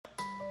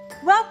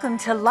Welcome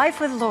to Life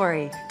with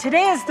Lori.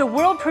 Today is the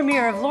world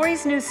premiere of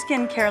Lori's new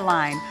skincare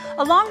line.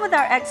 Along with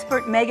our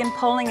expert Megan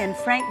Poling and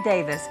Frank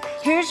Davis,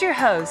 here's your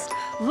host,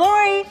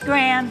 Lori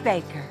Graham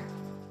Baker.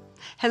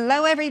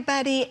 Hello,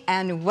 everybody,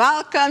 and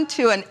welcome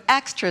to an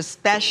extra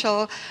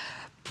special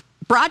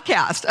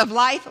broadcast of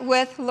Life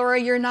with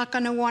Lori. You're not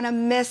going to want to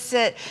miss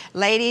it.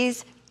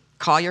 Ladies,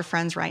 call your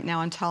friends right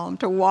now and tell them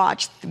to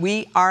watch.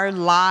 We are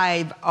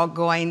live,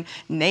 going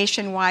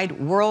nationwide,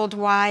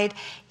 worldwide,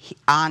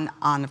 on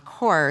of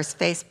course,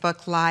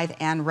 Facebook Live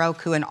and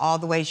Roku and all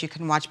the ways you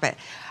can watch. But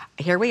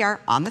here we are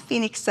on the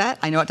Phoenix set.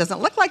 I know it doesn't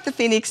look like the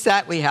Phoenix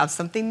set. We have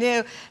something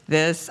new.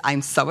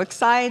 I'm so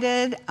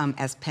excited.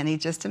 As Penny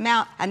just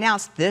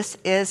announced, this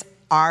is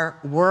our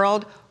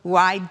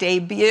worldwide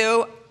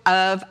debut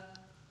of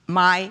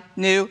my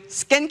new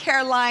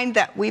skincare line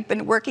that we've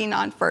been working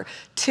on for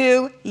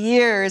 2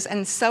 years,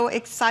 and so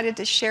excited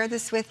to share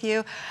this with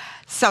you.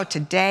 So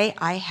today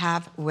I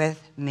have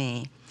with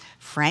me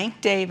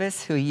Frank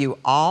Davis, who you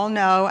all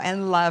know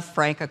and love.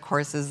 Frank, of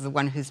course, is the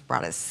one who's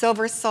brought us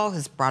Silver Sol,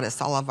 who's brought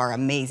us all of our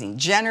amazing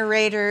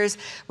generators.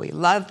 We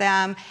love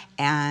them.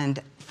 And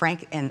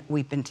Frank and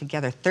we've been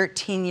together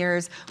 13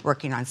 years,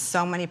 working on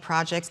so many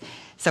projects.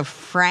 So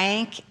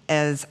Frank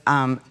has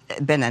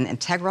been an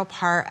integral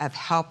part of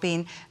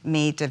helping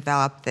me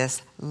develop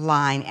this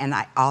line. And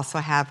I also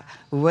have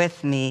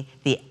with me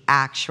the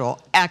actual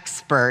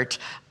expert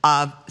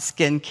of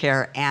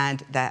skincare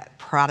and the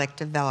product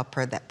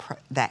developer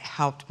that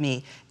helped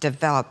me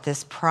develop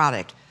this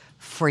product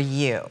for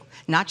you.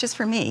 Not just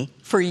for me,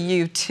 for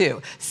you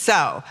too.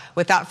 So,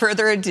 without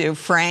further ado,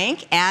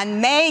 Frank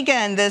and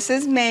Megan. This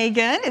is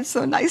Megan. It's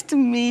so nice to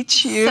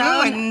meet you.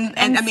 Yes,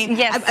 I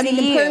mean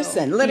in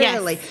person,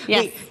 literally.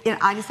 Yes.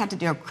 I just have to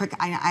do a quick,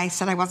 I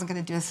said I wasn't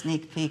going to do a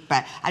sneak peek,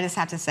 but I just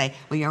have to say,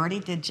 we already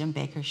did Jim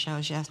Baker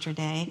shows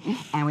yesterday,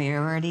 and we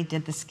already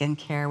did the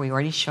skincare. We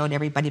already showed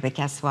everybody, but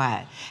guess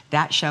what?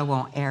 That show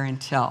won't air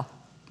until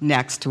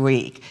next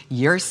week.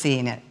 You're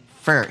seeing it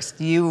first.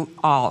 You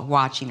all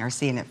watching are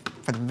seeing it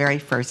for the very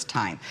first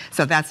time.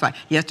 So that's why.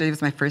 Yesterday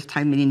was my first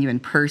time meeting you in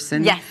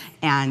person. Yes.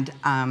 And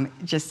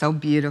just so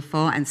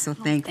beautiful and so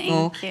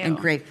thankful and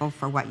grateful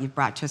for what you've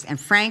brought to us. And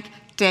Frank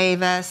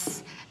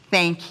Davis,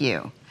 thank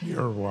you.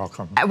 You're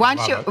welcome. Why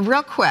don't you,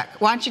 real quick,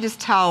 why don't you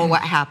just tell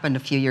what happened a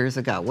few years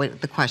ago,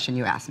 the question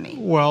you asked me?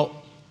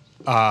 Well,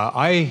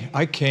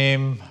 I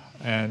came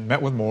and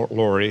met with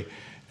Lori,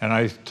 and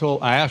I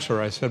asked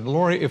her, I said,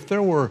 Lori, if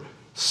there were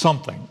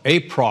something,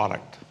 a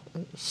product,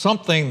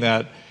 something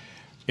that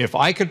if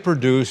I could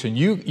produce and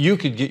you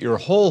could get your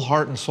whole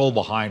heart and soul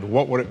behind,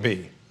 what would it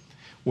be?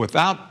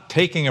 Without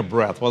taking a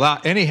breath,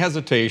 without any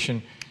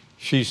hesitation,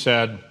 she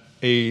said,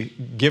 a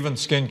given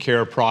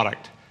skincare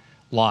product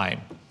line.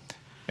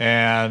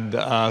 And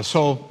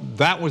so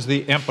that was the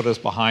impetus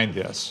behind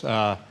this.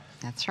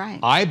 That's right.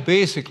 I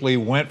basically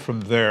went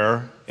from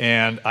there,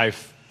 and I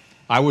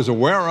was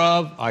aware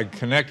of, I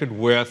connected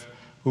with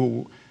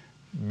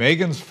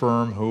Megan's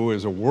firm, who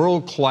is a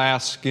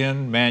world-class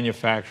skin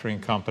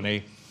manufacturing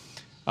company.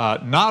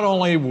 Not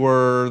only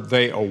were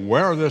they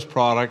aware of this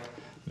product,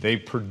 they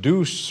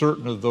produced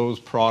certain of those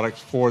products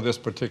for this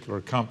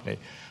particular company.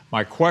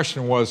 My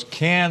question was,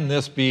 can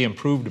this be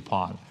improved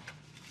upon?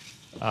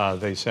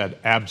 They said,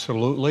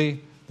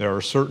 absolutely. There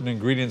are certain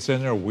ingredients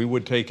in there we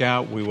would take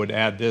out, we would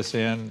add this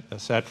in,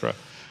 etc.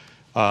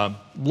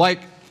 Like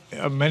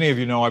many of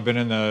you know, I've been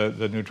in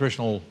the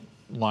nutritional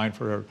line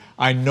forever.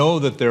 I know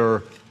that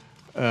there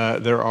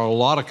are a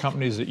lot of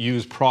companies that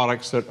use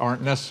products that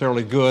aren't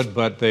necessarily good,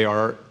 but they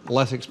are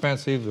less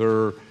expensive.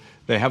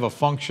 They have a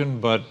function,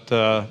 but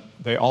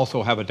they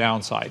also have a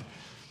downside.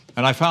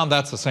 And I found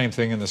that's the same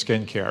thing in the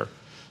skincare.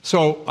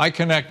 So I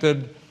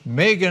connected.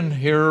 Megan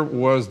here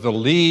was the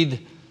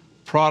lead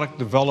product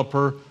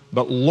developer,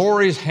 but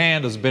Lori's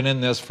hand has been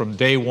in this from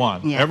day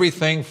one. Yes.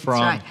 Everything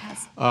from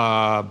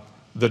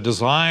the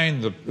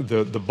design,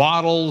 the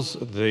bottles,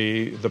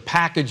 the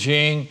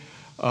packaging,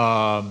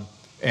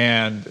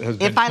 and has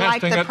been if I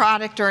liked the it.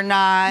 product or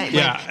not.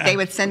 Yeah. They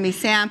would send me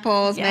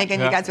samples. Yeah. Megan,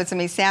 Yeah. you guys would send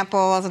me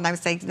samples, and I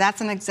would say,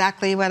 that's not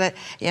exactly what it,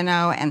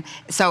 and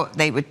so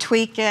they would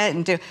tweak it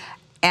and do,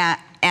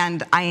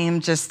 and I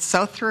am just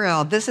so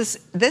thrilled. This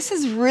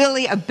is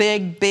really a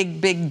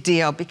big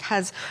deal,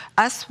 because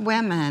us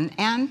women,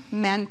 and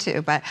men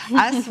too, but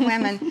us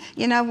women,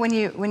 when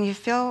you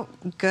feel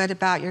good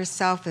about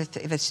yourself,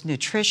 if it's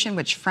nutrition,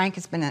 which Frank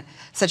has been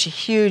such a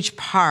huge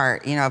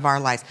part, of our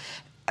lives,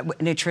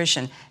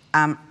 nutrition.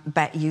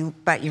 But you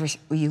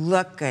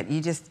look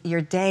good.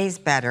 Your day's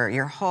better.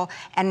 Your whole,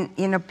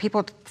 and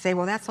people say,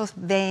 well, that's so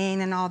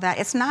vain and all that.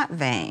 It's not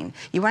vain.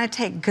 You want to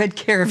take good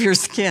care of your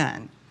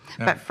skin.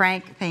 But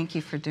Frank, thank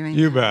you for doing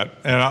You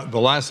that. bet. And the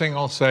last thing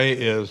I'll say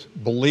is,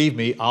 believe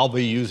me, I'll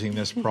be using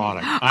this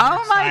product. I'm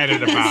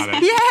excited about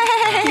it.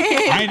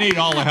 Yay! I need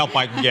all the help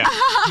I can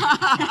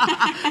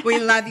get. We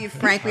love you,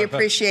 Frank. We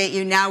appreciate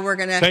you. Now we're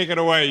going to... Take it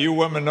away. You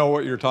women know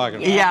what you're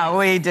talking about. Yeah,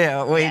 we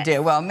do. We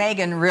do. Well,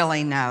 Megan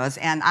really knows.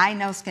 And I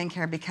know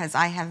skincare because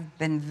I have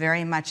been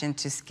very much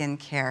into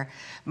skincare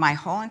my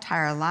whole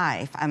entire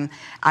life.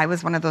 I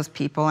was one of those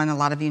people, and a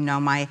lot of you know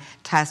my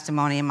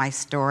testimony and my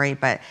story,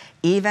 but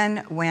even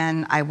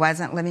when I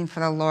wasn't living for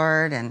the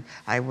Lord and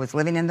I was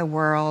living in the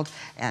world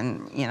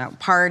and, you know,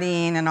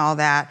 partying and all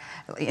that,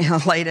 you know,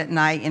 late at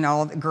night, you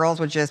know, the girls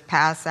would just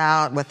pass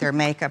out with their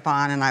makeup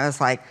on, and I was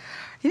like,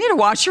 you need to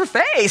wash your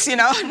face, you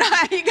know.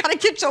 You got to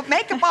get your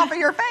makeup off of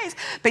your face,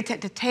 but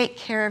to take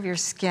care of your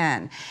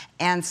skin.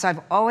 And so I've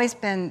always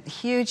been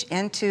huge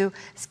into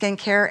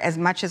skincare as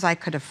much as I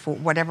could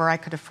afford, whatever I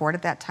could afford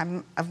at that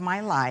time of my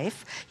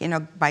life, you know,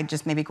 by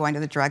just maybe going to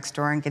the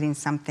drugstore and getting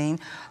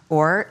something,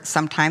 or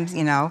sometimes,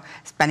 you know,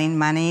 spending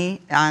money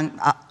on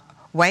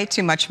way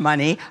too much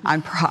money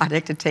on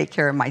product to take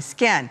care of my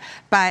skin.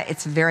 But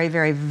it's very,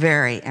 very,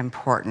 very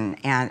important,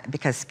 and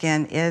because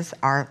skin is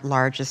our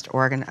largest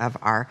organ of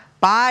our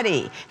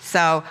body.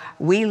 So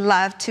we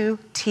love to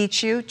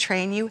teach you,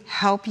 train you,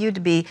 help you to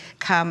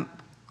become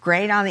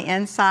great on the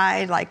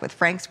inside, like with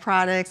Frank's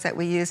products that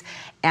we use,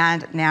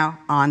 and now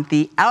on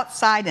the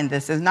outside. And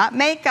this is not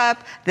makeup,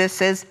 this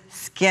is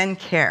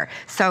skincare.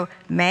 So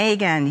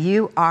Megan,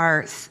 you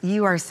are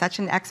such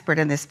an expert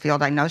in this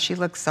field. I know she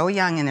looks so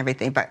young and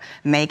everything, but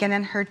Megan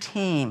and her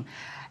team,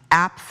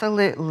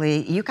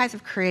 absolutely, you guys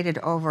have created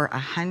over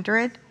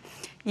 100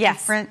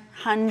 different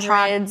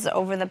hundreds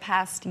over the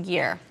past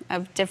year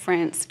of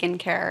different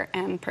skincare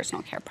and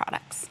personal care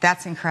products.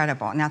 That's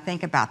incredible. Now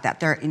think about that.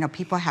 There, you know,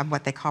 people have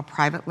what they call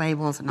private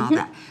labels and all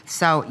that.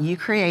 So you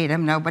create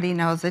them. Nobody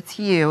knows it's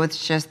you.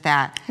 It's just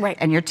that,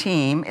 and your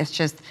team. It's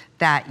just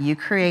that you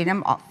create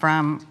them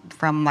from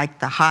like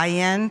the high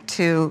end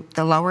to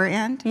the lower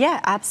end. Yeah,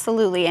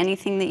 absolutely.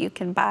 Anything that you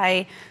can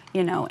buy,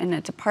 you know, in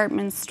a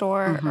department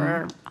store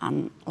or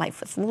on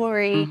Life with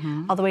Lori,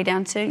 all the way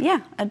down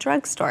to, a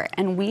drugstore.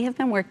 And we have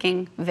been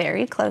working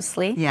very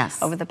closely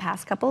over the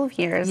past couple of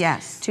years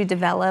to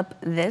develop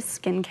this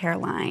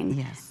skincare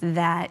line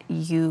that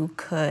you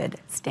could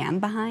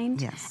stand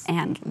behind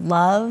and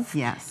love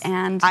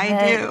and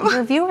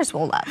your viewers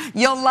will love.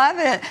 You'll love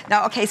it.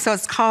 Now, okay, so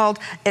it's called,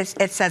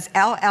 it says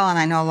LL, and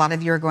I know a lot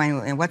of you are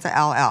going, what's a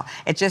LL?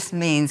 It just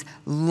means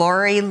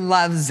Lori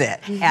loves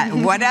it.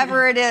 And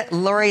whatever it is,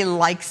 Lori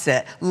likes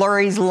it.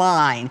 Lori's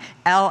line,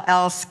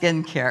 LL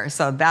Skincare.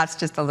 So that's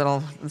just a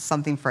little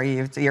something for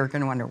you. So you're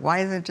going to wonder,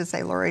 why does it just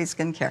say Lori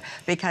Skincare?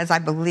 Because I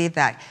believe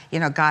that, you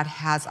know, God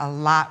has a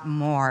lot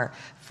more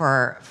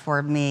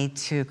for me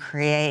to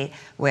create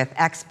with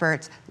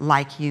experts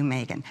like you,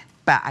 Megan.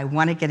 But I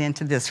want to get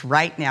into this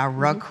right now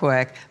real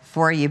quick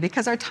for you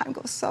because our time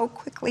goes so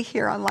quickly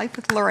here on Life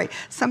with Lori.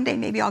 Someday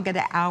maybe I'll get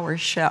an hour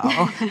show.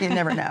 You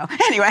never know.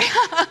 Anyway,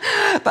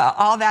 but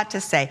all that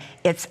to say,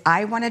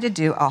 I wanted to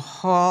do a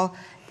whole,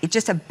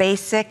 just a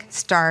basic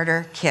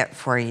starter kit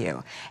for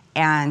you.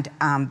 And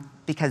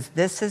because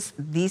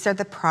these are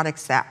the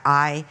products that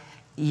I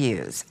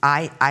use.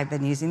 I've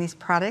been using these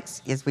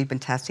products as we've been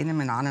testing them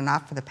and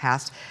off for the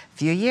past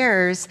few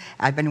years.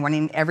 I've been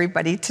wanting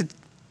everybody to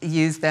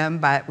use them,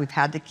 but we've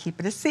had to keep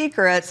it a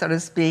secret, so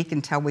to speak,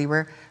 until we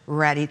were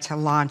ready to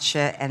launch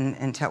it and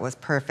until it was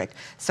perfect.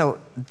 So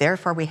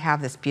therefore we have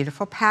this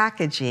beautiful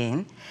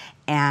packaging,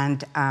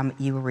 and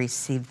you will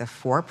receive the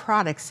 4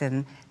 products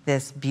in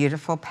this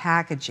beautiful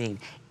packaging.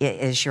 It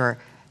is your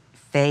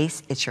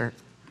face, it's your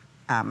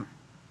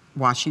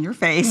washing your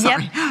face.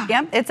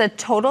 Yep, it's a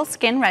total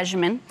skin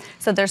regimen.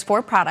 So there's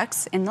 4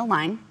 products in the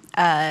line.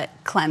 A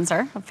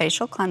cleanser, a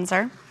facial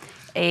cleanser,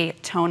 a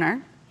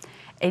toner,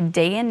 a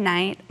day and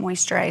night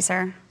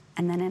moisturizer,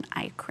 and then an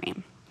eye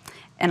cream.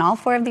 And all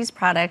 4 of these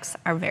products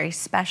are very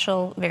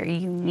special, very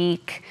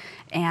unique,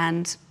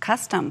 and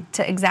custom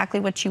to exactly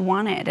what you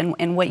wanted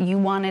and what you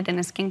wanted in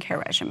a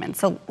skincare regimen.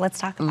 So let's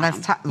talk about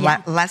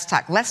them. Let's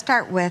talk. Let's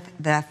start with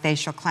the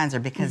facial cleanser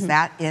because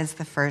that is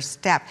the first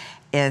step,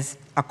 is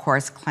of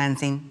course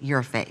cleansing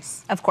your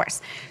face. Of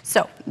course.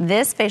 So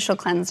this facial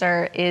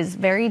cleanser is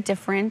very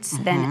different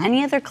than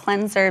any other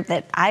cleanser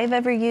that I've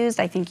ever used,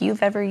 I think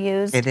you've ever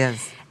used. It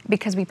is.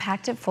 Because we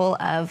packed it full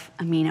of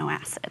amino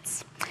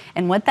acids.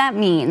 And what that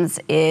means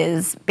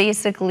is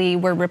basically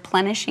we're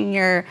replenishing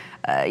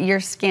your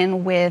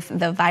skin with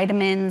the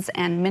vitamins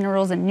and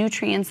minerals and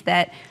nutrients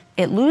that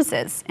it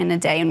loses in a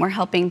day. And we're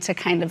helping to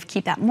kind of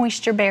keep that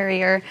moisture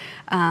barrier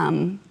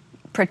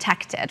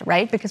protected,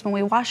 right? Because when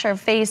we wash our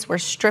face,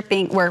 we're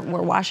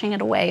washing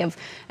it away of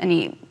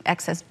any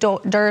excess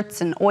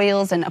dirts and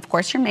oils and of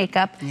course your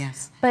makeup.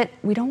 Yes. But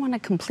we don't want to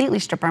completely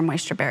strip our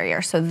moisture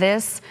barrier. So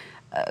this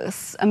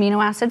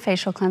amino acid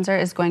facial cleanser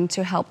is going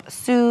to help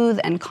soothe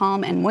and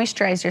calm and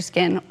moisturize your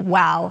skin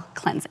while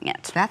cleansing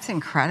it. That's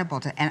incredible.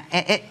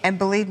 And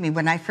believe me,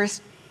 when I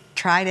first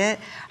tried it,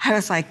 I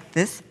was like,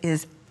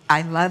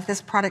 I love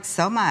this product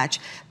so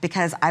much,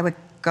 because I would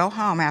go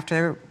home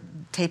after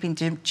taping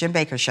Jim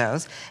Bakker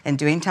shows and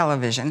doing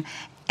television,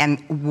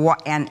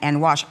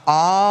 and wash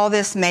all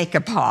this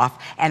makeup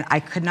off, and I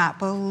could not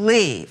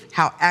believe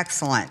how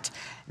excellent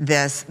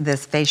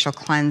this facial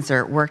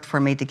cleanser worked for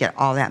me to get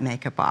all that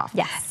makeup off.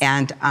 Yes.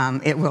 And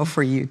it will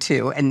for you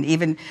too. And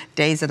even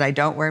days that I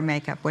don't wear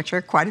makeup, which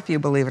are quite a few,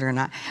 believe it or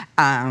not,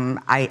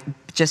 I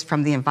just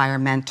from the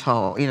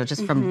environmental,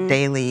 just from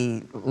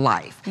daily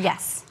life.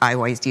 Yes. I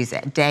always use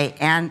it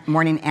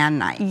morning and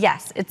night.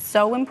 Yes, it's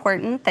so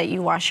important that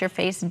you wash your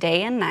face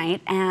day and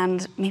night,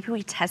 and maybe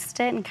we test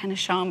it and kind of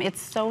show them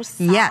it's so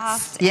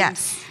soft.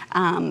 Yes.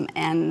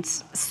 And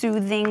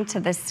soothing to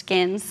the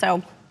skin.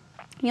 So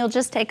you'll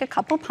just take a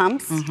couple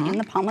pumps in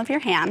the palm of your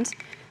hand.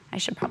 I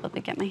should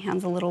probably get my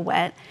hands a little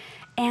wet.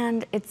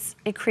 And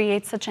it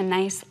creates such a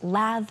nice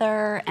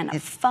lather and a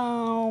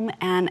foam,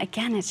 and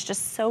again, it's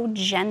just so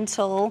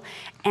gentle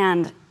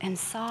and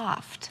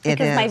soft.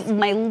 Because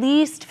my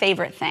least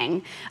favorite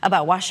thing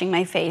about washing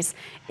my face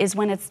is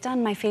when it's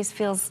done, my face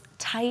feels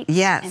tight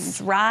and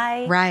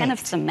dry, kind of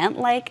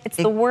cement-like. It's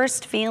the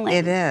worst feeling.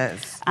 It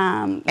is.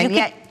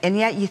 And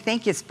yet you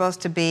think it's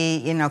supposed to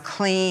be,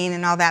 clean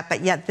and all that,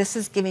 but yet this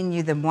is giving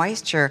you the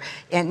moisture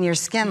in your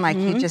skin, like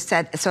you just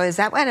said. So is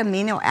that what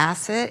amino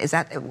acid, is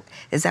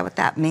that what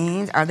that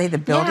means? Are they the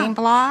building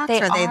blocks?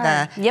 They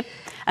are. Yep.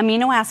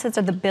 Amino acids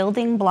are the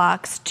building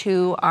blocks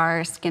to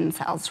our skin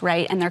cells,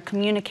 right? And they're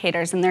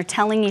communicators, and they're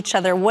telling each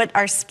other what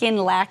our skin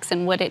lacks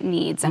and what it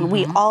needs. And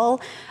we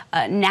all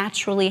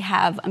naturally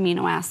have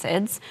amino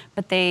acids,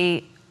 but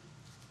we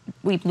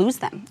lose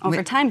them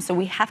over time, so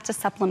we have to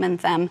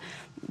supplement them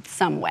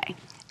some way.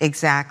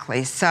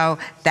 Exactly. So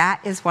that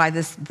is why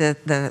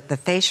the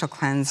facial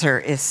cleanser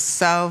is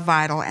so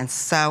vital and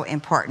so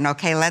important.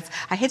 Okay,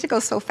 I hate to go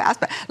so fast,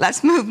 but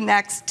let's move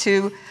next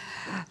to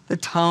the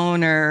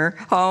toner.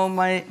 Oh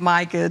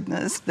my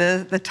goodness,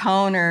 the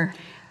toner.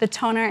 The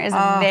toner is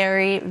a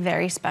very,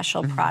 very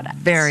special product.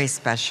 Very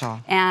special.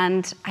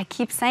 And I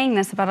keep saying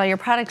this about all your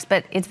products,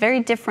 but it's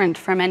very different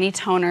from any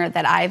toner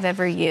that I've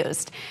ever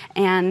used.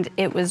 And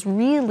it was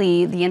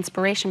really, the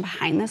inspiration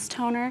behind this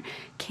toner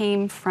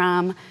came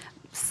from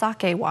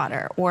sake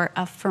water, or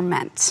a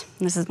ferment.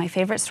 This is my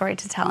favorite story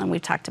to tell, and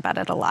we've talked about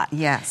it a lot.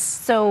 Yes.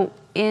 So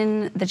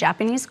in the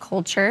Japanese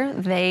culture,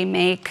 they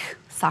make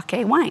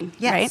sake wine,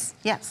 right?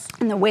 Yes.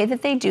 And the way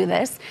that they do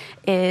this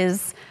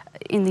is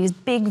in these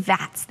big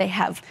vats. They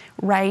have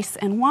rice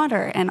and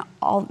water, and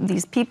all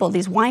these people,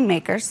 these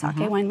winemakers, sake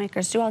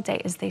winemakers, do all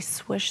day is they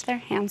swish their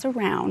hands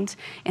around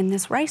in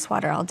this rice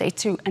water all day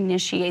to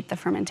initiate the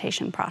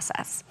fermentation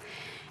process.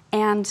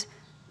 And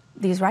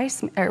these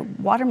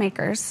water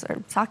makers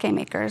or sake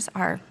makers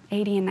are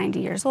 80 and 90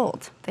 years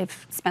old.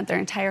 They've spent their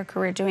entire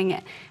career doing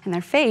it, and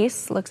their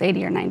face looks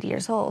 80 or 90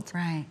 years old.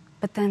 Right.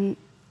 But then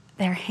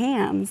their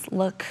hands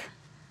look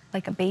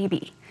like a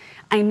baby.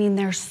 I mean,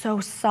 they're so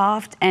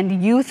soft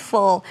and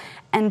youthful,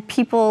 and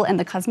people in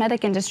the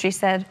cosmetic industry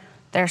said,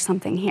 there's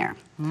something here.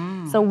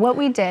 So what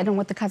we did, and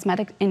what the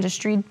cosmetic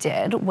industry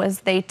did,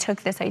 was they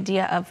took this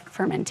idea of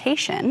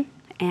fermentation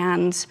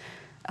and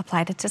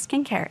applied it to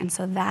skincare. And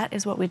so that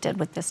is what we did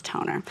with this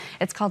toner.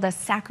 It's called a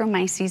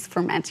Saccharomyces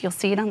ferment. You'll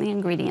see it on the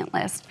ingredient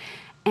list.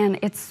 And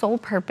its sole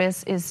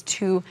purpose is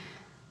to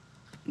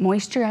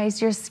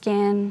moisturize your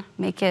skin,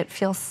 make it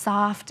feel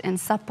soft and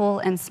supple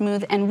and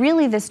smooth. And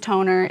really, this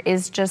toner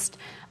is just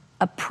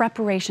a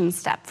preparation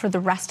step for the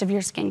rest of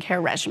your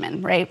skincare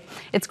regimen, right?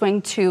 It's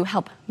going to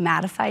help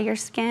mattify your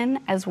skin,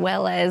 as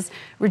well as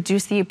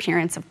reduce the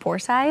appearance of pore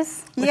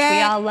size, which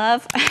we all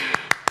love.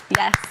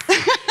 Yes.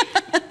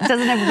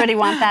 Doesn't everybody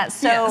want that?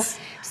 So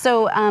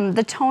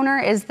the toner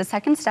is the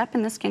second step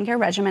in the skincare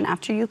regimen.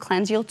 After you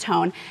cleanse, you'll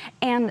tone.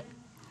 And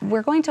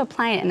we're going to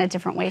apply it in a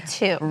different way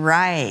too.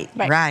 Right.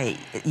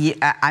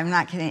 I'm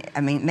not kidding.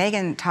 I mean,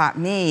 Megan taught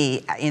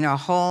me, a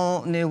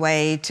whole new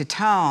way to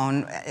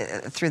tone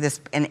through this.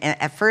 And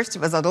at first, it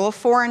was a little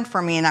foreign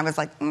for me, and I was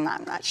like, I'm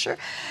not sure.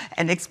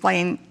 And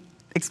explain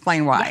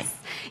why.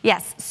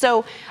 Yes.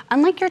 So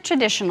unlike your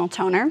traditional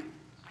toner,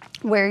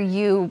 where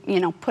you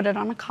put it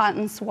on a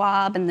cotton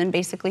swab and then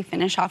basically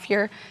finish off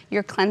your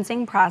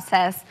cleansing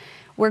process,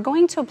 we're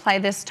going to apply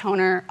this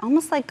toner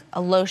almost like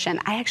a lotion.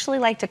 I actually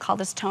like to call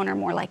this toner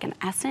more like an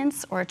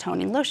essence or a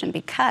toning lotion,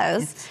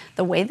 because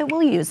the way that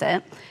we'll use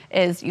it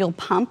is you'll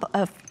pump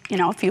a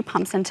few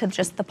pumps into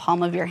just the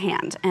palm of your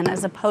hand. And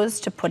as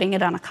opposed to putting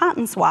it on a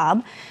cotton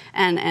swab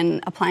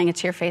and applying it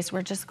to your face,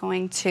 we're just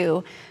going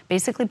to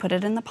basically put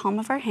it in the palm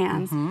of our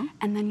hands,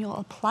 and then you'll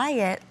apply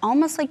it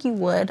almost like you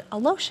would a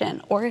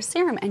lotion or a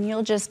serum, and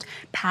you'll just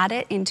pat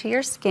it into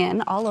your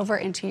skin, all over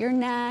into your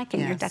neck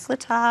and your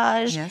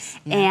décolletage.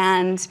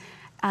 And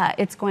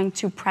it's going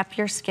to prep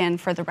your skin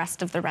for the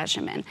rest of the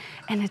regimen.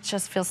 And it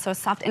just feels so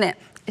soft. And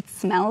it It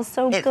smells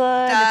so It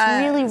good.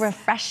 It's really does.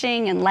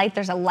 refreshing and light.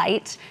 There's a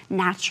light,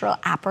 natural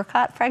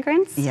apricot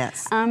fragrance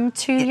Yes.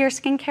 To your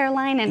skincare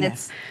line, and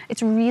Yes.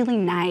 it's really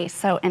nice.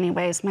 So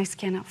anyways, my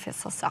skin feels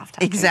so soft.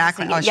 after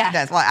Exactly. using Oh, it. she Yeah.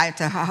 does. Well, I have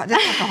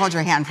to hold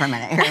your hand for a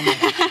minute. Here a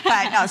minute.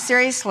 But no,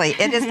 seriously,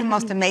 it is the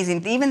most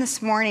amazing. Even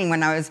this morning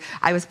when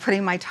I was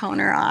putting my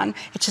toner on,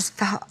 it just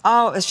felt,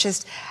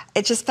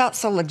 it just felt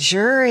so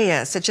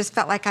luxurious. It just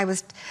felt like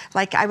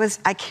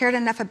I cared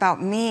enough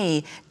about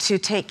me to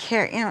take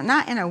care,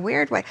 not in a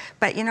weird way,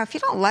 but if you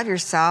don't love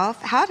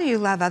yourself, how do you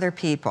love other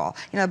people?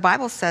 The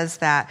Bible says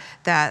that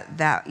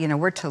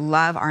we're to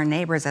love our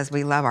neighbors as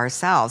we love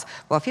ourselves.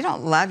 Well, if you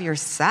don't love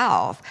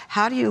yourself,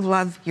 how do you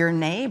love your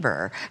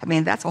neighbor? I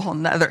mean, that's a whole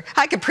nother,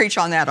 I could preach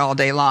on that all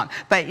day long.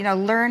 But,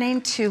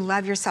 learning to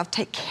love yourself,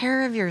 take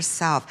care of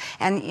yourself.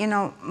 And,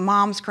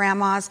 moms,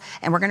 grandmas,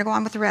 and we're going to go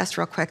on with the rest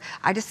real quick.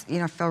 I just,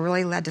 feel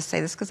really led to say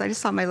this because I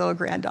just saw my little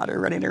granddaughter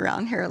running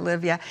around here,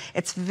 Olivia.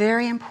 It's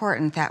very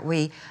important that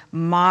we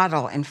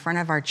model in front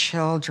of our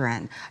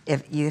children.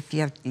 If you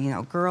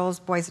have, girls,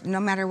 boys, no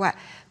matter what,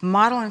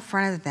 model in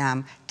front of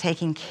them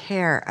taking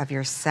care of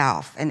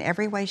yourself in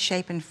every way,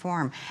 shape, and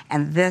form.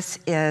 And this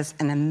is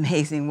an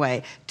amazing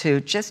way to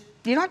just,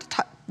 you don't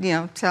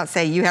have to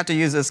say you have to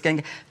use this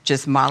skin.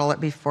 Just model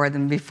it before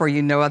them, before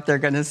you know it, they're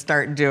going to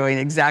start doing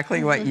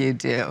exactly what you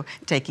do,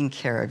 taking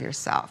care of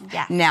yourself.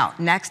 Yes. Now,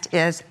 next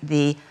is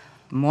the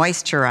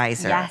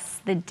moisturizer. Yes,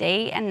 the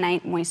day and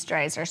night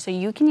moisturizer. So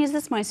you can use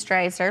this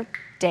moisturizer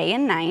day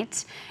and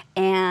night.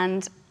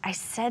 And I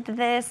said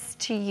this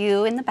to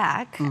you in the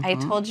back. I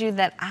told you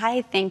that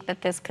I think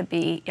that this could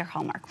be your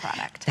Hallmark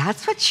product.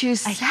 That's what you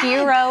said. A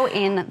hero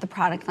in the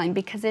product line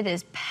because it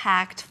is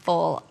packed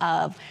full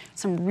of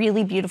some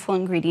really beautiful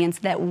ingredients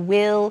that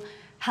will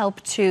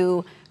help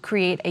to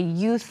create a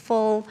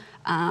youthful,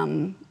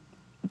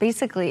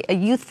 basically a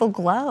youthful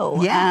glow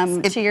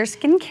to your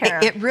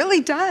skincare. It really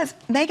does.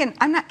 Megan,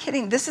 I'm not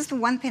kidding. This is the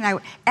one thing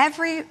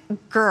every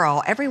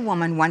girl, every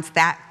woman wants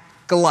that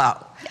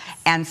glow. Yes.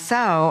 And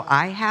so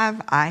I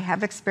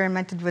have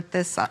experimented with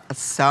this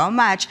so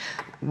much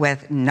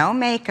with no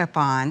makeup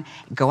on,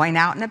 going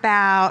out and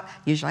about.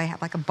 Usually I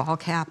have like a ball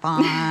cap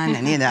on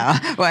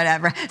and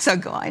whatever. So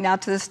going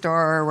out to the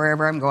store or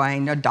wherever I'm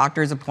going,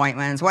 doctor's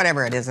appointments,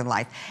 whatever it is in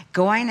life.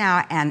 Going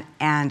out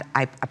and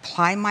I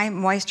apply my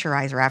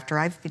moisturizer after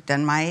I've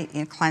done my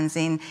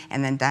cleansing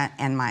and then done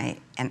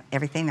and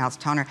everything else,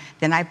 toner.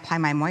 Then I apply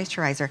my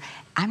moisturizer.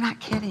 I'm not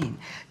kidding.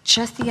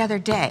 Just the other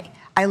day,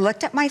 I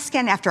looked at my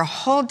skin after a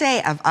whole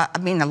day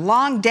a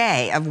long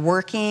day of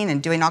working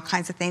and doing all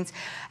kinds of things.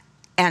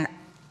 And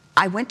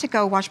I went to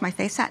go wash my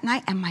face that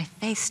night, and my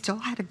face still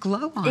had a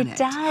glow on it. It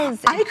does.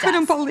 I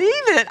couldn't believe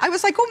it. I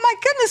was like, oh my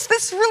goodness,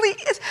 this really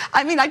is.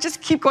 I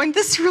just keep going,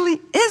 this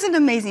really is an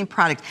amazing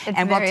product.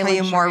 And we'll tell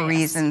you more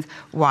reasons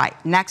why.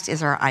 Next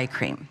is our eye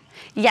cream.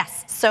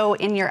 Yes, so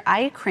in your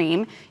eye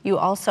cream, you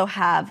also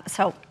have,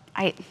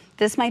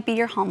 this might be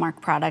your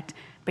Hallmark product,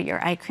 but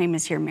your eye cream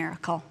is your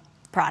miracle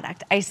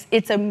product.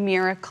 It's a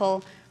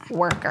miracle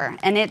worker,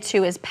 and it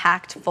too is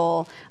packed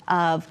full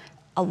of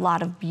a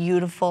lot of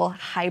beautiful,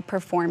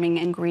 high-performing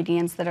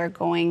ingredients that are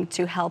going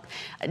to help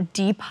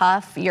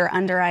depuff your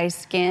under-eye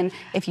skin.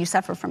 If you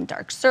suffer from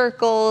dark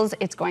circles,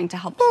 it's going to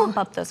help plump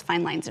up those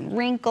fine lines and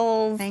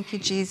wrinkles. Thank you,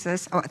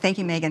 Jesus. Oh, thank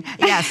you, Megan.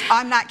 Yes,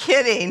 I'm not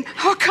kidding.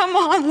 Oh, come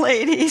on,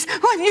 ladies.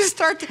 When you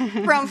start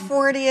around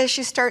 40ish,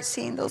 you start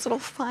seeing those little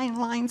fine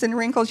lines and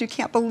wrinkles. You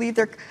can't believe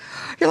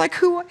you're like,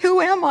 who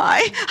am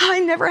I?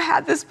 I never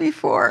had this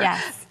before.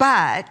 Yes.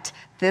 But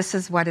this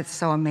is what it's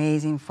so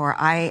amazing for.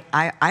 I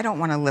don't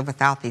want to live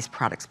without these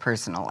products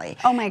personally.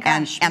 Oh my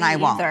gosh, and me I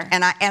won't. either.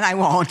 And I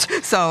won't.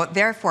 So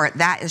therefore,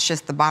 that is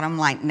just the bottom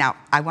line. Now,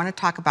 I want to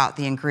talk about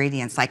the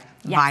ingredients like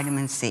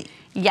vitamin C.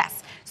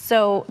 Yes.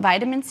 So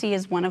vitamin C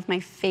is one of my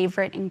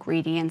favorite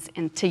ingredients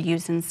to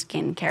use in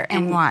skincare.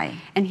 And why?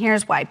 And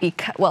here's why.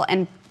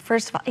 And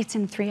first of all, it's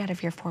in 3 out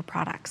of your 4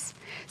 products.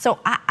 So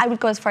I would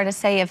go as far to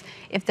say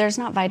if there's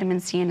not vitamin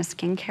C in a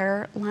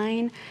skincare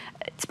line,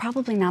 it's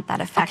probably not that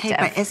effective.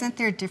 Okay, but isn't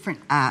there different,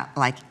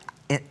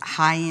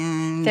 high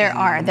end? There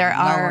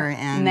are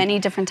end? many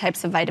different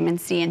types of vitamin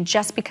C, and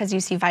just because you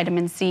see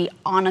vitamin C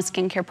on a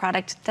skincare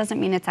product doesn't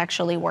mean it's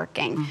actually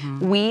working.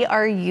 We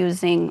are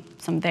using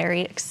some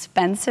very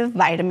expensive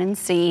vitamin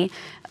C,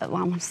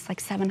 almost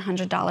like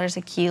 $700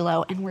 a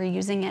kilo, and we're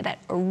using it at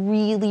a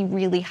really,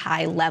 really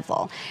high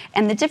level.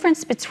 And the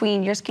difference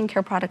between your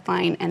skincare product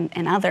line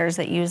and others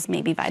that use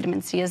maybe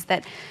vitamin C is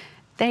that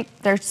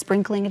they're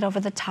sprinkling it over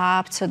the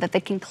top so that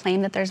they can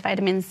claim that there's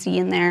vitamin C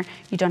in there.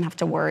 You don't have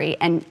to worry,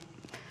 and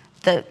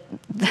the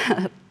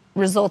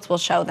results will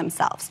show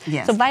themselves.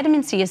 Yes. So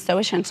vitamin C is so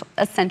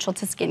essential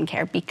to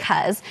skincare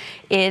because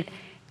it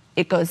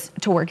goes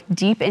to work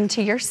deep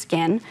into your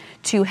skin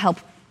to help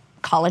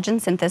collagen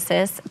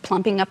synthesis,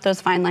 plumping up those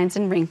fine lines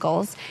and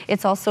wrinkles.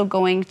 It's also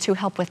going to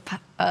help with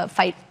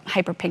fight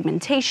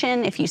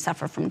hyperpigmentation, if you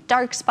suffer from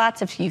dark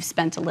spots, if you've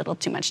spent a little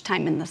too much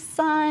time in the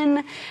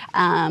sun.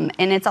 And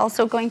it's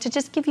also going to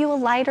just give you a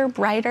lighter,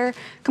 brighter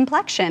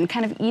complexion,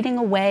 kind of eating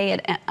away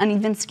at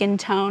uneven skin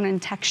tone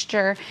and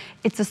texture.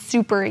 It's a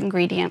super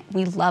ingredient.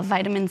 We love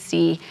vitamin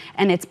C,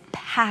 and it's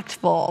packed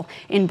full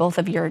in both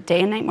of your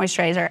day and night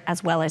moisturizer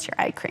as well as your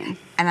eye cream.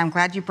 And I'm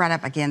glad you brought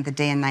up again the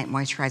day and night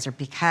moisturizer,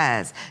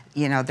 because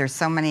there's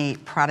so many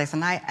products,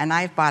 and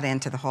I've bought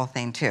into the whole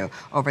thing too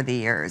over the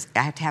years. I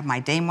have to have my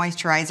day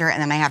moisturizer, and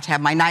then I have to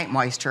have my night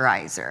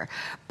moisturizer.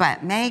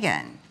 But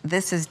Megan,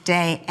 this is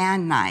day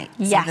and night.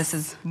 Yes. So this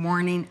is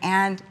morning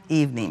and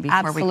evening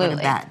before we go to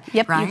bed.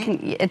 Yep. Right?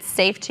 It's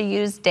safe to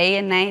use day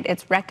and night.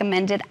 It's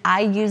recommended.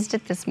 I used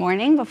it this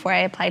morning before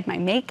I applied my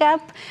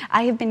makeup.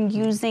 I have been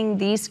using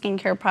these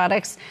skincare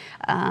products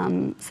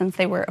since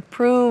they were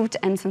approved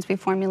and since we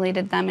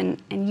formulated them.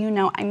 And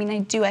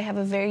I have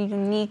a very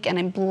unique, and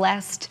I'm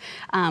blessed.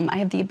 I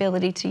have the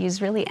ability to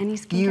use really any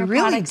skincare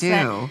products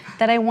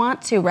that I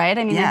want to, right?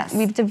 I mean, yes.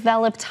 We've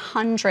developed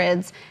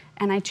hundreds,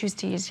 and I choose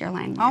to use your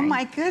line. Oh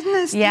my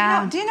goodness.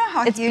 Yeah. Do you know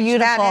how it's huge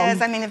beautiful. that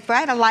is? I mean, if I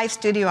had a live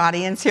studio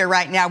audience here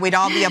right now, we'd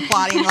all be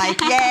applauding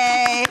like,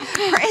 yay.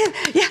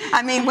 Yeah,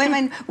 I mean,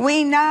 women,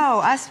 we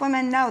know, us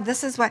women know,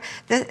 this is what,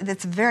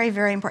 that's very,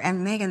 very important.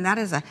 And Megan, that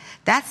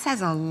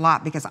says a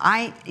lot, because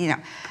I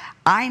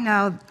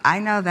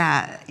know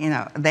that,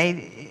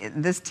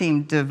 this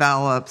team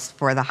develops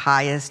for the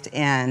highest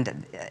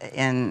end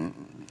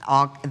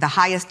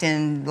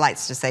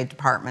let's just say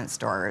department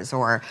stores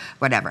or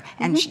whatever.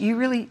 And you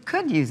really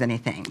could use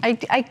anything.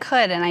 I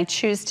could, and I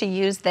choose to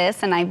use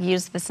this, and I've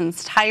used this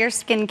entire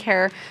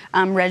skincare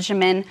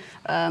regimen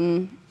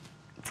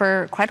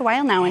for quite a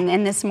while now,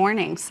 and this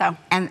morning, so.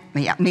 And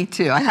yeah, me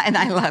too, and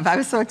I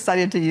was so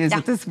excited to use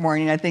it this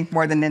morning, I think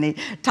more than any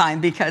time,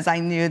 because I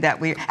knew that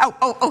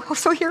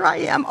so here I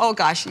am. Oh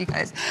gosh, you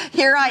guys,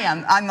 here I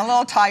am. I'm a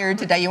little tired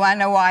today. You wanna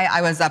know why?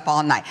 I was up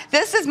all night.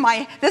 This is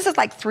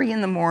like 3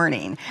 in the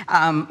morning.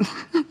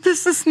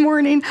 This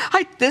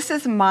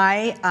is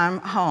my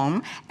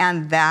home,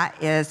 and that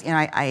is,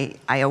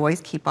 I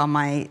always keep all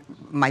my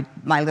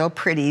little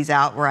pretties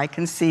out where I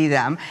can see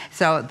them.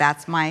 So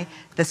that's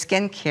the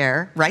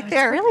skincare right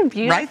there. It's really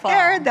beautiful. Right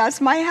there, that's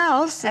my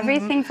house.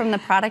 Everything from the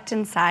product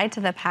inside to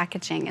the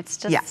packaging, it's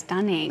just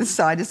stunning.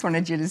 So I just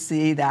wanted you to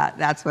see that.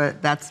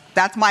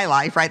 That's my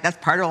life, right? That's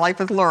part of Life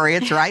with Lori.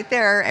 It's right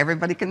there.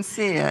 Everybody can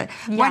see it.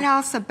 Yeah. What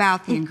else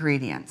about the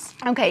ingredients?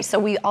 Okay, so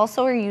we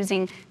also are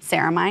using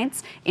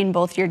ceramides in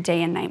both your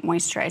day and night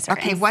moisturizer.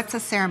 Okay, what's a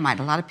ceramide?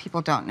 A lot of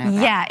people don't know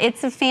that. Yeah,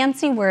 it's a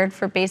fancy word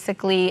for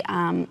basically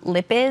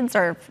lipids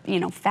or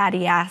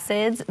fatty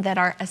acids that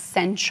are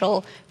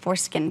essential for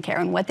skincare.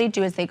 And what they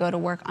do is they go to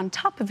work on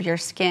top of your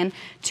skin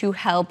to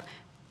help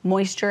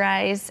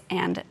moisturize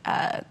and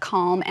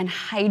calm and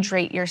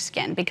hydrate your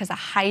skin, because a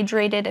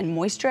hydrated and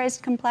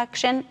moisturized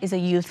complexion is a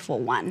youthful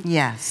one.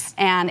 Yes.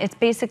 And it's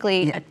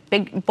basically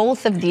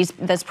both of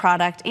this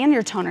product and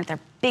your toner, they're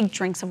big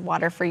drinks of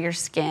water for your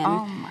skin.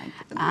 Oh my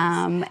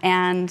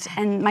goodness.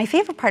 And my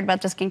favorite part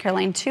about the skincare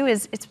line too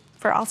is it's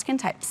for all skin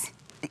types.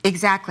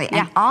 Exactly. Yeah.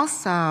 And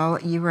also,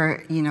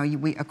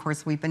 of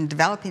course, we've been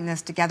developing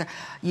this together.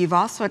 You've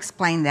also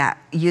explained that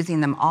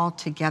using them all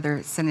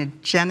together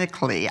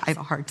synergistically. I have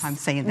a hard time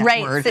saying that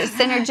word. Right,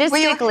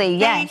 synergistically,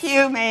 yes. Thank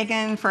you,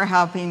 Megan, for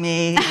helping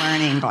me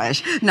learn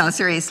English. No,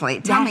 seriously.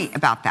 Tell me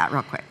about that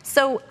real quick.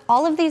 So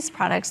all of these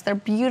products, they're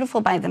beautiful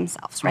by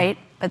themselves, right?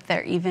 But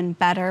they're even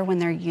better when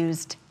they're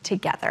used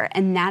together,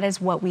 and that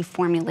is what we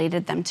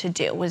formulated them to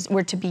do.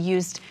 Were to be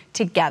used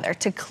together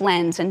to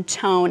cleanse and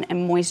tone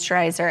and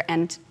moisturize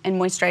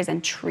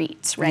and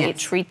treat, right?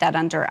 Yes. Treat that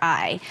under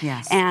eye.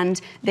 Yes.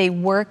 And they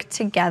work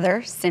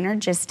together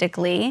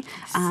synergistically.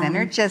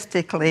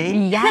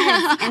 Synergistically.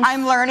 Yes.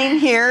 I'm learning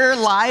here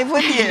live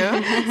with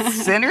you.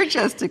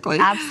 Synergistically.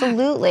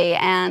 Absolutely.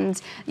 And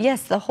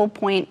yes, the whole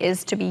point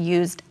is to be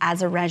used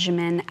as a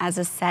regimen, as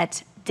a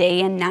set,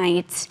 day and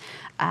night.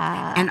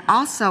 And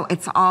also,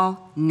 it's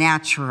all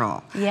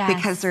natural. Yes,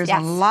 Because there's a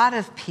lot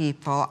of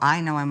people I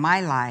know in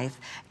my life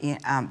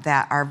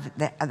that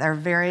are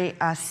very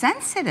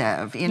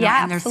sensitive,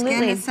 and their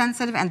skin is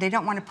sensitive, and they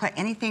don't want to put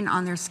anything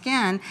on their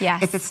skin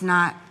if it's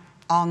not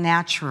all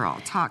natural.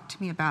 Talk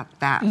to me about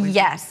that.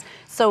 Yes.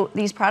 So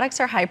these products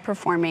are high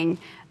performing,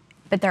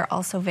 but they're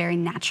also very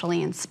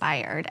naturally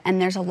inspired.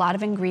 And there's a lot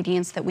of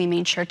ingredients that we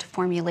made sure to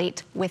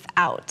formulate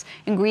without.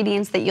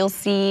 Ingredients that you'll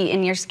see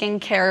in your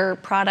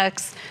skincare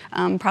products,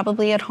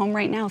 probably at home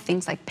right now,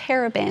 things like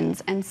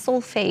parabens and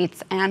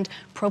sulfates and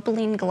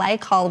propylene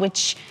glycol,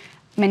 which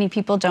many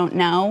people don't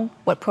know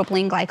what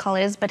propylene glycol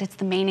is, but it's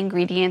the main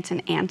ingredient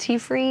in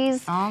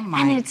antifreeze. Oh my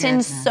And it's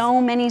goodness. in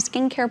so many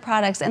skincare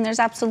products, and there's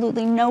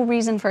absolutely no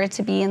reason for it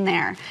to be in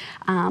there.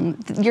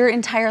 Your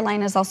entire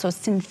line is also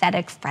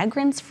synthetic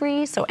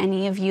fragrance-free, so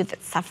any of you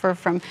that suffer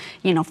from,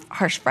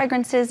 harsh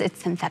fragrances, it's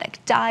synthetic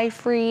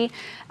dye-free.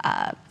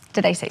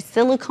 did I say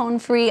silicone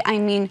free? I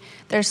mean,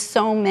 there's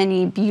so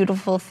many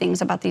beautiful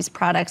things about these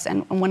products,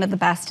 and one of the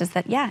best is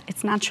that, yeah,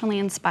 it's naturally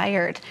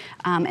inspired.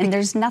 And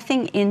there's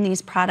nothing in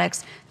these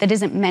products that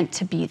isn't meant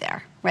to be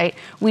there, right?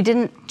 We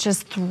didn't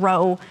just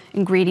throw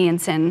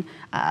ingredients in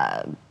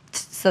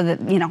so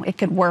that, you know, it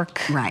could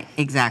work. Right,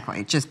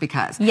 exactly, just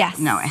because. Yes.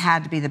 No, it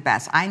had to be the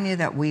best. I knew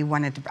that we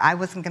wanted to, I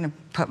wasn't gonna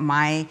put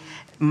my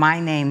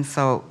name,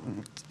 so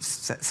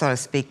to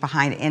speak,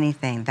 behind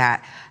anything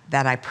that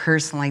I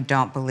personally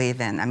don't believe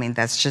in. I mean,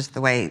 that's just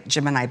the way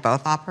Jim and I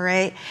both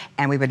operate,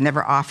 and we would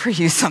never offer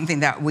you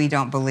something that we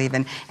don't believe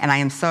in. And I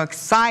am so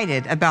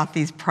excited about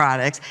these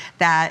products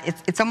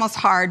that it's almost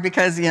hard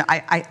because, you know,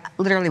 I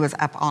literally was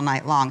up all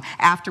night long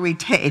after we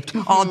taped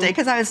all day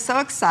because I was so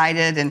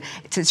excited and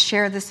to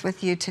share this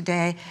with you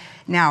today.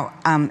 Now,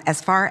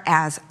 as far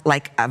as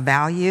like a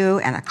value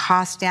and a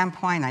cost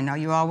standpoint, I know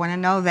you all want to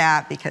know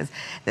that because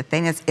the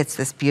thing is, it's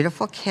this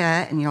beautiful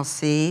kit, and you'll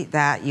see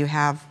that you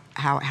have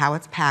how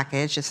it's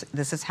packaged.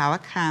 This is how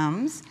it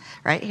comes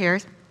right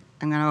here.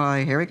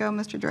 Here we go,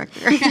 Mr.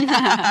 Director.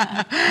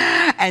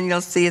 And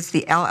you'll see it's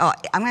the LL.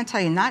 I'm going to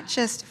tell you, not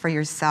just for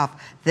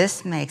yourself,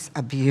 this makes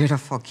a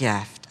beautiful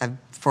gift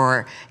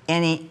for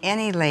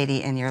any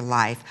lady in your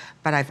life.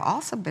 But I've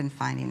also been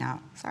finding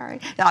out,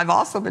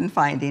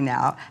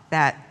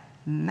 that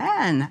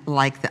men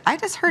like that. I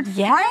just heard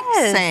Frank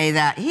say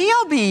that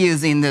he'll be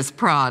using this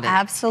product.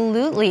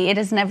 Absolutely. It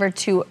is never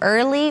too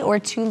early or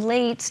too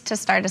late to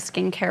start a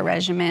skincare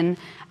regimen.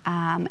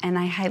 And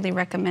I highly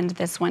recommend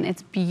this one.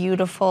 It's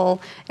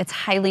beautiful, it's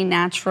highly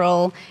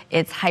natural,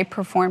 it's high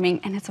performing,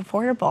 and it's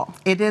affordable.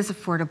 It is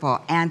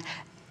affordable. And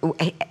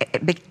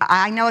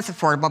I know it's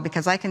affordable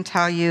because I can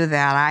tell you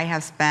that I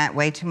have spent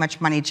way too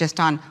much money just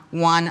on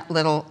one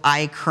little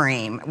eye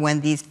cream when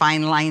these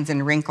fine lines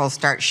and wrinkles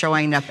start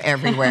showing up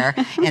everywhere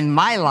in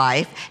my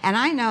life. And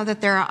I know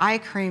that there are eye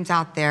creams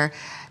out there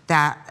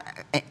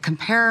that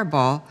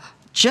comparable,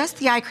 just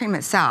the eye cream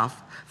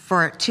itself,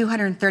 for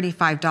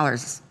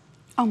 $235.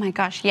 Oh my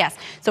gosh, yes.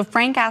 So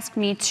Frank asked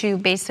me to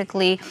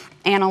basically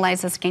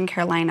analyze a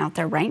skincare line out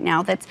there right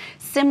now that's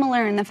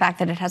similar in the fact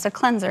that it has a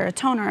cleanser, a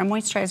toner, a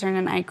moisturizer, and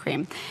an eye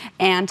cream,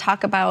 and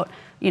talk about,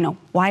 you know,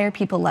 why are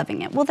people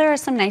loving it? Well, there are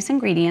some nice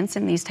ingredients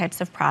in these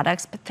types of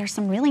products, but there's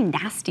some really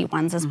nasty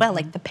ones as well,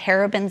 like the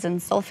parabens and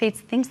sulfates,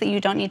 things that you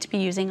don't need to be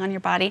using on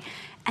your body.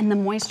 And the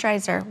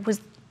moisturizer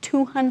was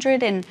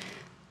 $240,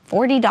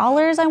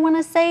 I want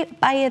to say,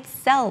 by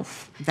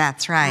itself.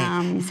 That's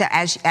right.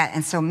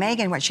 So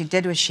Megan, what she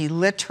did was she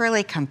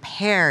literally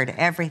compared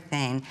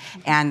everything,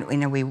 and you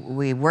know,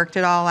 we worked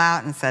it all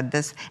out and said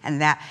this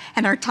and that,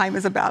 and our time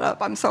is about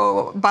up. I'm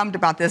so bummed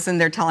about this, and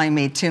they're telling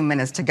me 2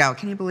 minutes to go.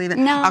 Can you believe it?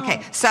 No.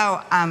 Okay,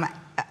 so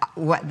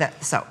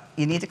so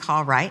you need to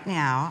call right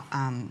now.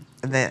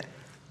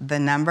 The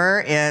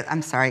number is,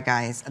 I'm sorry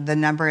guys, the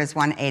number is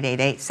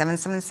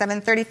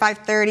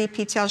 1-888-777-3530,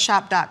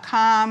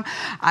 ptlshop.com.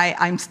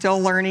 I'm still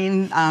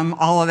learning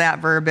all of that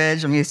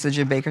verbiage. I'm used to the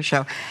Jim Baker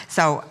Show.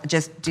 So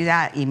just do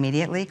that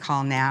immediately,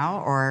 call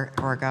now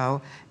or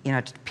go, you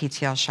know, to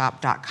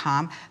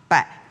ptlshop.com.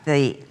 But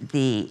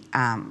the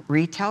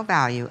retail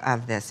value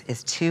of this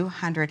is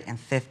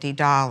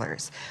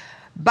 $250.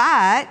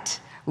 But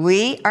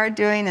we are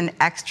doing an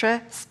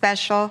extra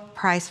special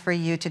price for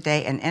you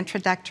today, an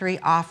introductory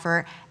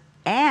offer.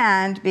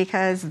 And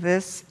because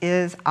this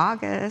is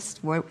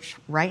August, which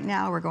right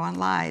now we're going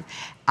live,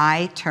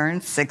 I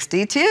turned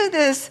 62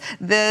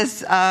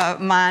 this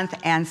month,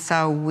 and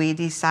so we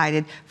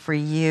decided for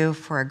you,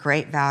 for a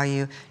great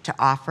value, to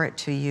offer it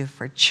to you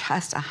for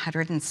just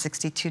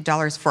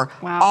 $162 for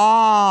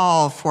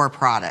all 4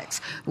 products,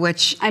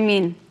 which... I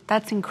mean,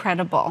 that's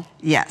incredible.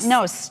 Yes.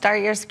 No,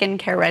 start your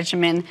skincare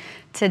regimen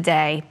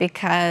today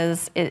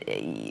because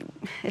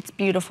it's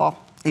beautiful.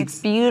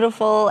 It's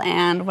beautiful,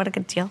 and what a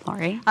good deal,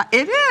 Lori.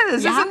 It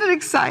is, isn't it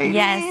exciting?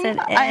 Yes, it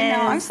is. I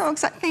know, I'm so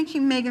excited. Thank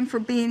you, Megan, for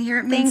being here.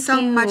 It means so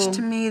much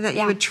to me that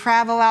you would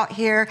travel out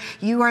here.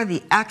 You are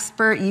the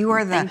expert. You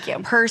are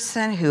the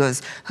person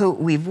who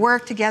we've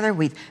worked together.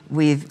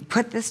 We've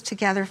put this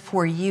together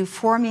for you,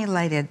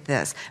 formulated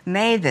this,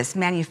 made this,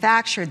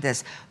 manufactured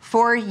this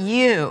for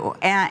you.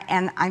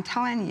 And I'm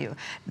telling you,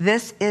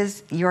 this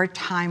is your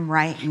time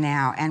right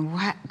now. And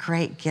what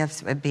great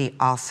gifts it would be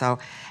also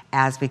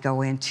as we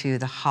go into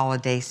the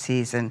holiday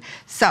season.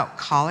 So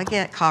call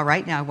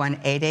right now,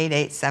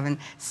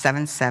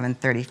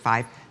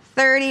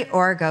 1-888-777-3530,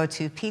 or go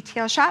to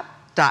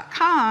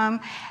ptlshop.com.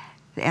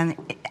 And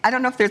I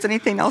don't know if there's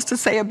anything else to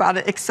say about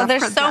it except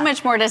there's so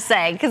much more to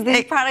say because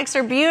these products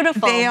are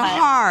beautiful.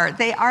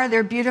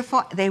 They're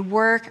beautiful. They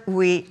work.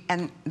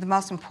 And the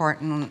most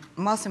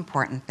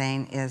important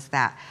thing is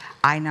that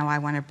I know I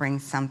want to bring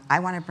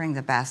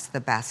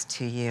the best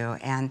to you,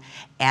 and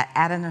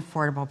at an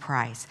affordable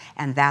price.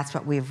 And that's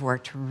what we've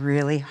worked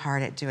really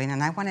hard at doing.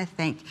 And I want to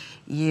thank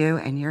you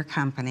and your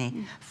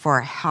company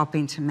for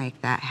helping to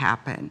make that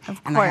happen. Of course.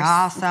 And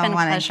I also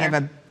want to give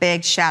a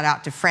big shout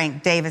out to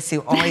Frank Davis,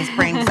 who always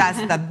brings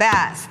us the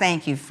best.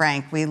 Thank you,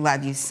 Frank. We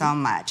love you so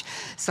much.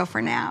 So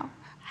for now,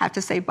 I have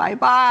to say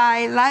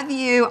bye-bye. Love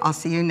you. I'll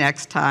see you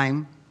next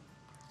time.